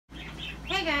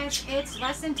Hey guys, it's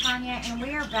Les and Tanya, and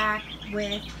we are back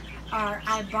with our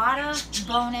Ibotta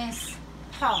bonus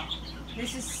haul.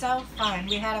 This is so fun.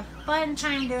 We had a fun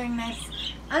time doing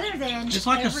this. Other than it's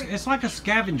like a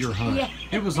scavenger hunt. Yeah.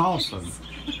 It was awesome.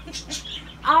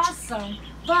 Awesome.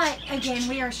 But again,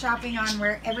 we are shopping on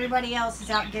where everybody else is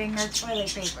out getting their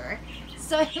toilet paper.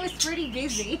 So it was pretty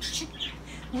busy.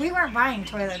 We weren't buying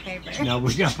toilet paper. No,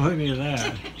 we got plenty of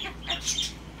that.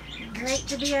 Great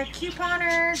to be a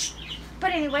couponer.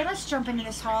 But anyway, let's jump into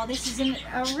this haul. This is a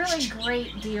really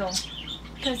great deal.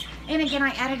 And again, I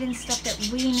added in stuff that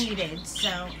we needed.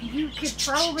 So you could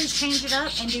probably change it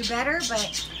up and do better,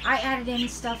 but I added in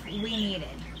stuff we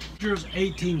needed. Here's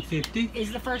 $18.50.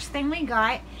 Is the first thing we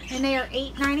got. And they are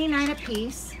 $8.99 a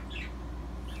piece.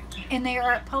 And they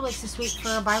are at Publix this week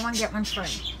for a buy one, get one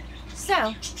free.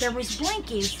 So, there was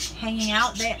Blinkies hanging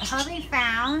out that hubby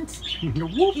found.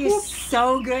 He's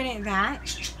so good at that.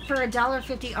 For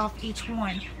 $1.50 off each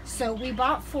one. So, we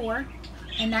bought 4.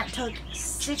 And that took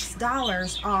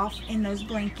 $6 off in those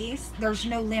Blinkies. There's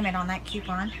no limit on that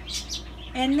coupon.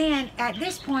 And then, at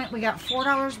this point, we got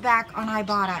 $4 back on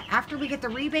Ibotta. After we get the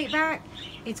rebate back,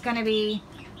 it's going to be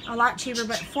a lot cheaper.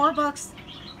 But $4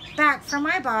 back from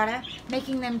Ibotta,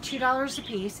 making them $2 a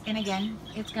piece. And again,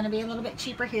 it's going to be a little bit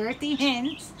cheaper here at the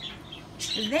end.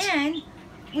 Then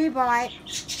we bought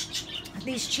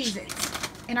these Cheez-Its,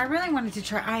 and I really wanted to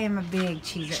try. I am a big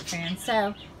Cheez-It fan,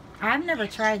 so I've never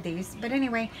tried these. But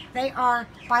anyway, they are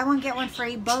buy one get one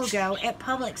free BOGO at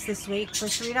Publix this week for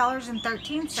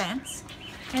 $3.13,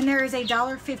 and there is a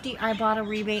 $1.50 Ibotta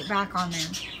rebate back on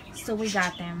them, so we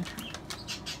got them.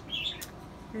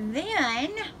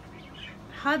 Then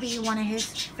hubby, one of his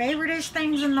favoriteest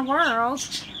things in the world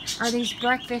are these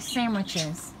breakfast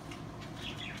sandwiches.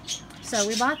 So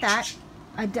we bought that.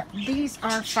 These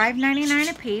are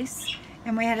 $5.99 a piece,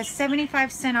 and we had a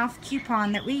 75-cent off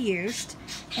coupon that we used,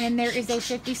 and there is a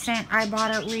 50-cent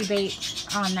Ibotta rebate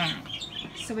on that.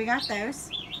 So we got those.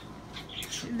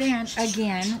 Then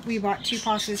again, we bought 2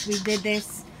 pastas. We did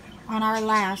this on our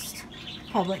last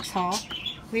Publix haul.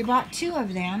 We bought 2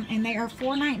 of them, and they are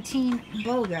 $4.19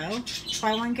 BOGO.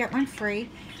 Buy one, get one free.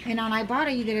 And on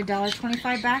Ibotta, you get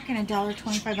 $1.25 back and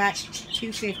 $1.25 back,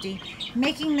 $2.50.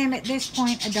 Making them at this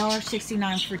point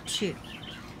 $1.69 for 2.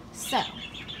 So,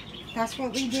 that's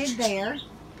what we did there.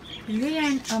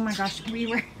 Then, oh my gosh, we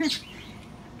were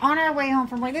on our way home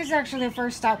from work. This is actually the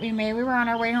first stop we made. We were on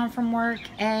our way home from work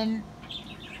and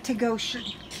to go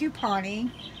couponing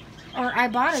or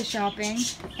Ibotta shopping,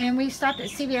 and we stopped at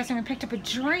CVS and we picked up a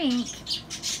drink.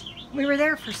 We were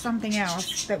there for something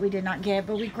else that we did not get,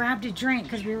 but we grabbed a drink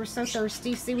because we were so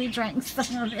thirsty, so we drank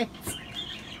some of it.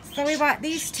 So we bought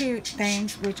these 2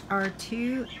 things, which are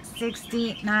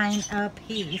 $2.69 a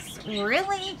piece.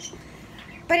 Really?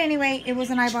 But anyway, it was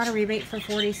an Ibotta rebate for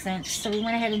 40 cents, so we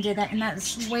went ahead and did that, and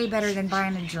that's way better than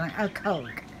buying a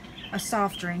Coke. A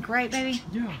soft drink, right, baby?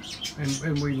 Yeah,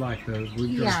 and we like those.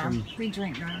 We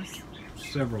drink those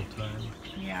several times.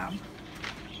 Yeah.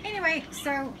 Anyway,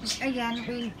 so again,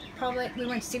 we went to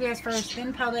CVS first,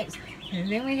 then Publix,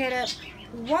 and then we hit up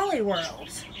Wally World,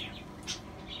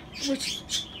 which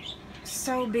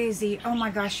so busy. Oh my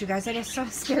gosh, you guys, it is so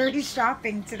scary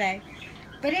shopping today.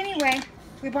 But anyway,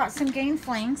 we bought some Game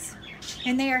Flings,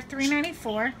 and they are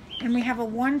 $3.94, and we have a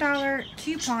 $1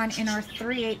 coupon in our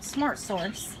 3/8 Smart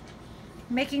Source,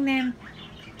 making them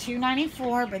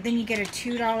 $2.94, but then you get a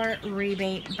 $2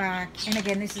 rebate back. And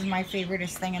again, this is my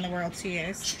favoriteest thing in the world to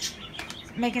use,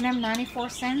 making them 94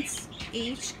 cents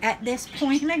each at this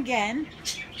point again.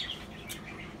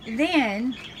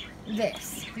 Then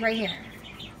this right here,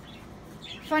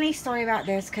 funny story about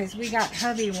this, because we got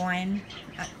hubby one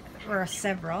or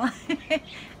several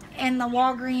in the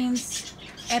Walgreens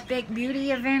Epic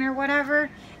Beauty event or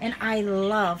whatever, and I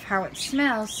love how it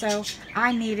smells, so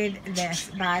I needed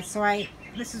this bad. So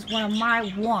this is one of my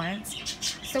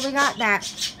wants, so we got that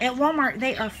at Walmart.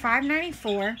 They are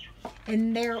 $5.94,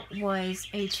 and there was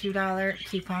a $2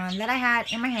 coupon that I had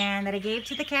in my hand that I gave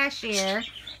to the cashier,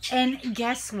 and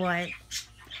guess what?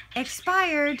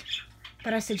 Expired.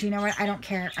 But I said, you know what, I don't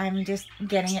care, I'm just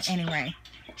getting it anyway.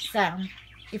 So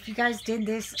if you guys did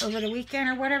this over the weekend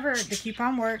or whatever, the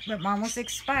coupon worked, but mine was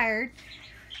expired.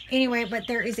 Anyway, but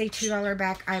there is a $2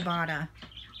 back Ibotta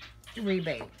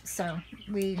rebate. So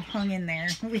we hung in there.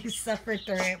 We suffered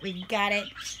through it. We got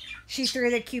it. She threw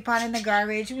the coupon in the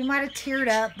garbage. We might have teared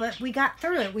up, but we got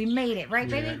through it. We made it. Right,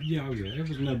 baby? Yeah, oh yeah. It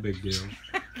was no big deal.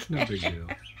 No big deal.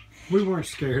 We weren't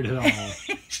scared at all.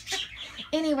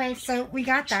 Anyway, so we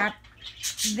got that.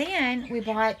 Then we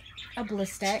bought a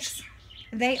Blistex.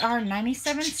 They are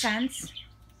 97 cents.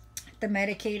 The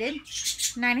medicated,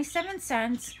 97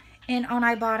 cents. And on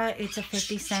Ibotta, it's a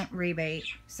 50-cent rebate.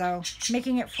 So,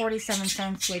 making it 47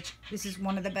 cents, which this is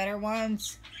one of the better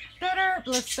ones. Better,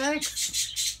 let's say.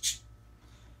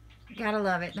 Gotta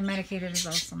love it. The medicated is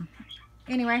awesome.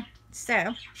 Anyway,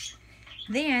 so,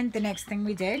 then the next thing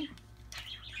we did,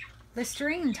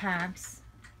 Listerine tabs.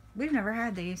 We've never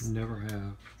had these. Never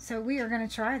have. So we are going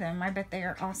to try them. I bet they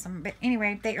are awesome. But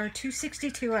anyway, they are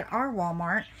 $2.62 at our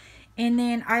Walmart. And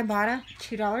then Ibotta,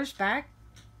 $2 back.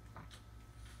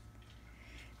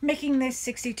 Making this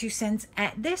 62 cents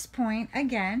at this point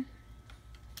again.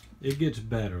 It gets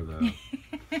better though.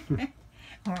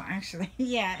 Well, actually,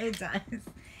 yeah, it does.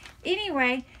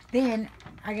 Anyway, then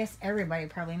I guess everybody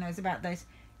probably knows about this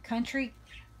Country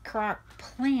Crock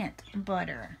plant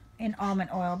butter and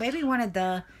almond oil. Baby wanted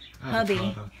the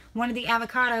hubby wanted the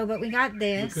avocado, but we got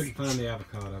this. We couldn't find the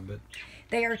avocado, but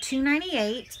they are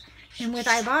 $2.98, and with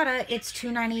Ibotta, it's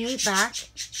 $2.98 back,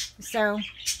 so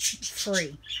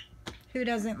free. Who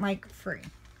doesn't like free?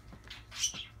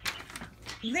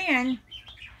 Then,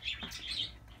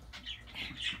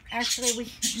 actually,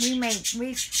 we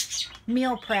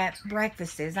meal prep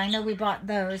breakfasts. I know we bought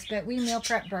those, but we meal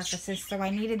prep breakfasts, so I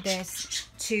needed this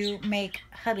to make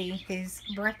hubby his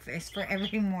breakfast for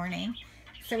every morning.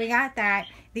 So we got that.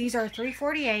 These are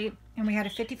 $3.48, and we had a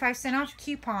 55-cent off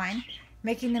coupon,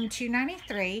 making them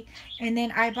 $2.93. And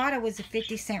then Ibotta was a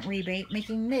 50-cent rebate,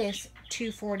 making this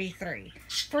 $2.43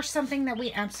 for something that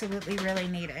we absolutely really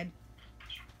needed.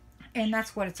 And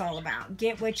that's what it's all about.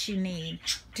 Get what you need.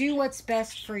 Do what's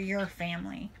best for your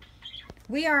family.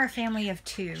 We are a family of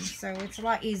 2, so it's a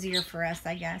lot easier for us,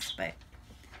 I guess. But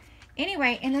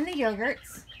anyway, and then the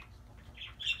yogurts.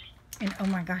 And oh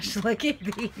my gosh, look at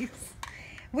these.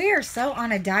 We are so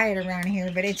on a diet around here,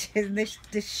 but it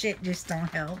just, this shit just don't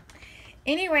help.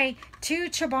 Anyway, 2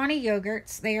 Chobani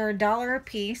yogurts. They are $1 a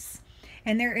piece.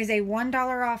 And there is a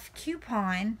 $1 off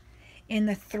coupon in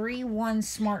the 3-1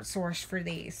 Smart Source for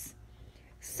these.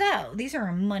 So, these are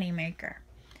a money maker.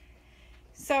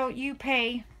 So, you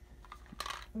pay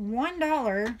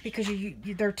 $1 because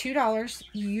they're $2.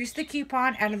 You use the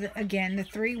coupon out of the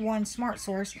 3-1 Smart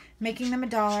Source, making them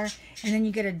 $1, and then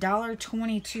you get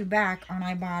 $1.22 back on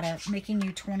Ibotta, making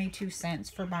you 22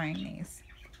 cents for buying these,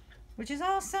 which is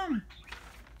awesome.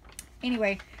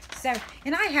 Anyway, so,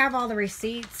 and I have all the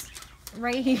receipts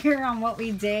right here on what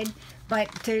we did, but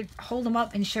to hold them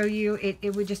up and show you,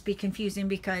 it would just be confusing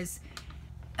because,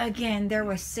 again, there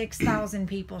was 6,000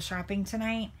 people shopping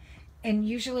tonight. And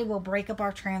usually we'll break up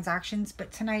our transactions,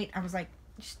 but tonight I was like,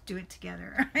 just do it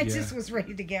together. I just was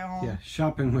ready to get home. Yeah,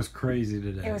 shopping was crazy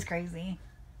today. It was crazy.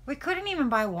 We couldn't even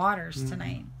buy waters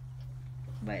tonight.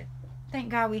 But thank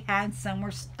God we had some. We're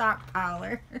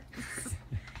stockpilers.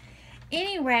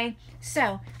 Anyway,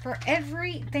 so for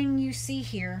everything you see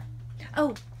here,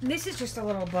 oh, this is just a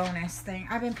little bonus thing.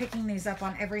 I've been picking these up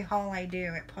on every haul I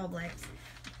do at Publix.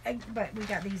 But we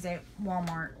got these at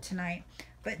Walmart tonight.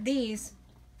 But these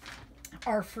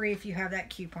are free if you have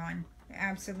that coupon.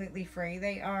 Absolutely free.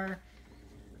 They are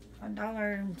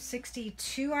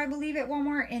 $1.62, I believe, at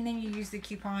Walmart, and then you use the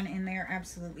coupon and they're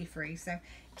absolutely free. So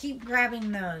keep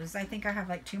grabbing those. I think I have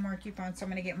like 2 more coupons, so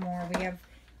I'm going to get more. We have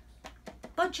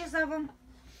bunches of them.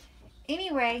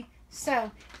 Anyway, so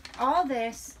all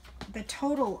this, the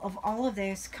total of all of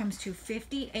this comes to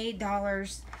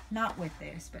 $58, not with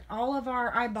this, but all of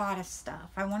our Ibotta stuff.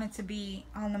 I want it to be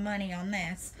on the money on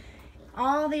this.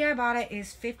 All the Ibotta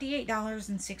is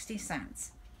 $58.60.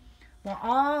 Well,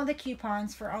 all the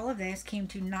coupons for all of this came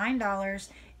to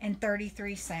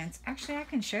 $9.33. Actually, I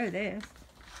can show this.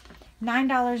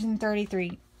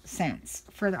 $9.33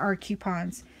 for our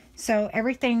coupons. So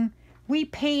everything we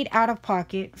paid out of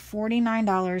pocket,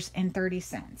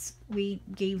 $49.30. We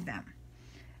gave them.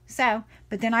 So,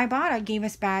 but then Ibotta gave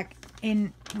us back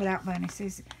in without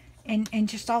bonuses and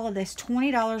just all of this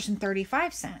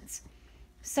 $20.35.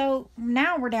 So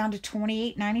now we're down to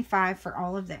 $28.95 for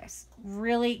all of this.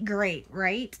 Really great,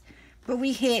 right? But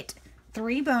we hit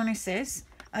 3 bonuses,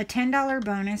 a $10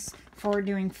 bonus for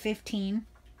doing 15,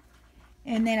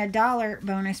 and then a $1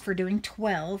 bonus for doing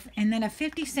 12, and then a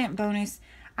 50-cent bonus,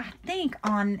 I think,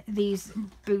 on these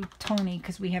Bootoni,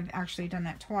 because we have actually done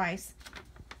that twice,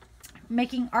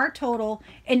 making our total.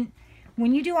 And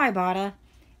when you do Ibotta,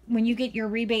 when you get your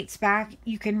rebates back,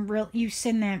 you can you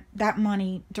send that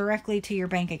money directly to your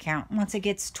bank account. Once it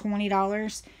gets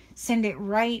 $20, send it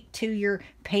right to your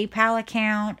PayPal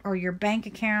account or your bank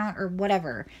account or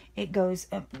whatever. It goes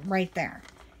right there.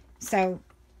 So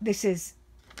this is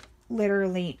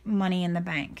literally money in the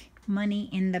bank. Money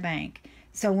in the bank.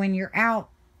 So when you're out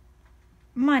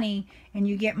money and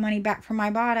you get money back from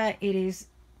Ibotta, it is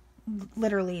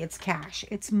literally, it's cash.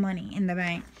 It's money in the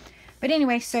bank. But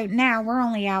anyway, so now we're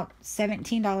only out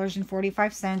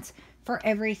 $17.45 for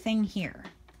everything here.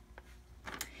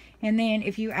 And then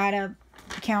if you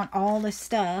count all the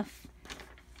stuff,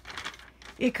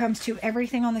 it comes to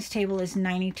everything on this table is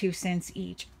 92 cents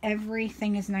each.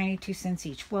 Everything is 92 cents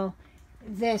each. Well,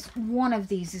 one of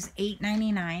these is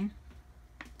 $8.99.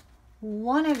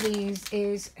 One of these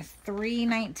is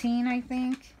 $3.19, I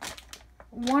think.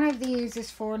 One of these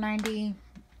is $4.90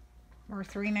 or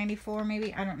 $3.94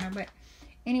 maybe. I don't know, but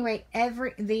anyway,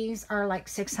 these are like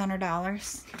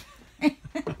 $600.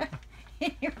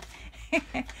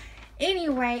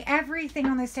 Anyway, everything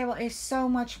on this table is so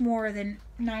much more than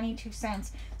 92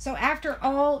 cents. So after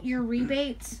all your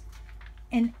rebates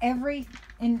and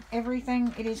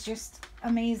everything, it is just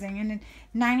amazing. And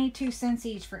 92 cents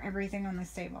each for everything on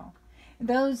this table.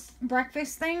 Those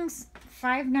breakfast things,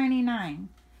 $5.99.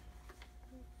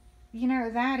 You know,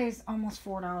 that is almost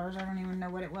 $4. I don't even know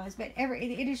what it was, but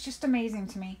it is just amazing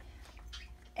to me.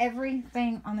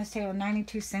 Everything on this table,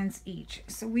 92 cents each.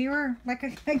 So we were, like,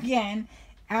 again,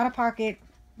 out of pocket,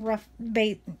 rough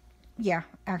bait. Yeah,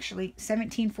 actually,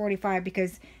 $17.45,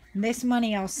 because this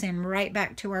money I'll send right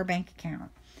back to our bank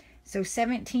account. So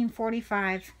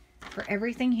 $17.45 for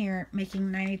everything here,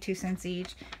 making 92 cents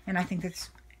each. And I think that's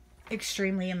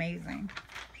extremely amazing.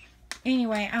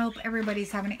 Anyway, I hope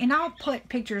everybody's having it. And I'll put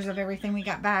pictures of everything we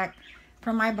got back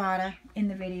from Ibotta in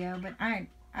the video. But I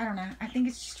don't know. I think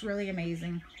it's just really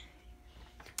amazing.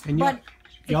 And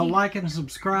y'all like and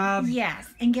subscribe.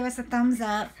 Yes. And give us a thumbs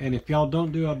up. And if y'all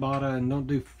don't do Ibotta and don't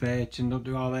do Fetch and don't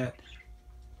do all that,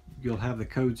 you'll have the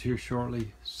codes here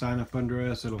shortly. Sign up under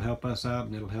us. It'll help us out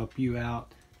and it'll help you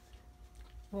out.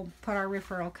 We'll put our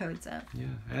referral codes up. Yeah.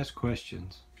 Ask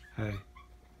questions. Hey.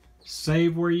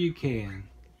 Save where you can.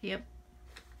 Yep.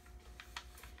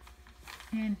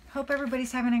 And hope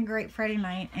everybody's having a great Friday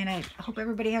night. And I hope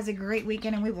everybody has a great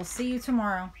weekend. And we will see you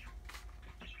tomorrow.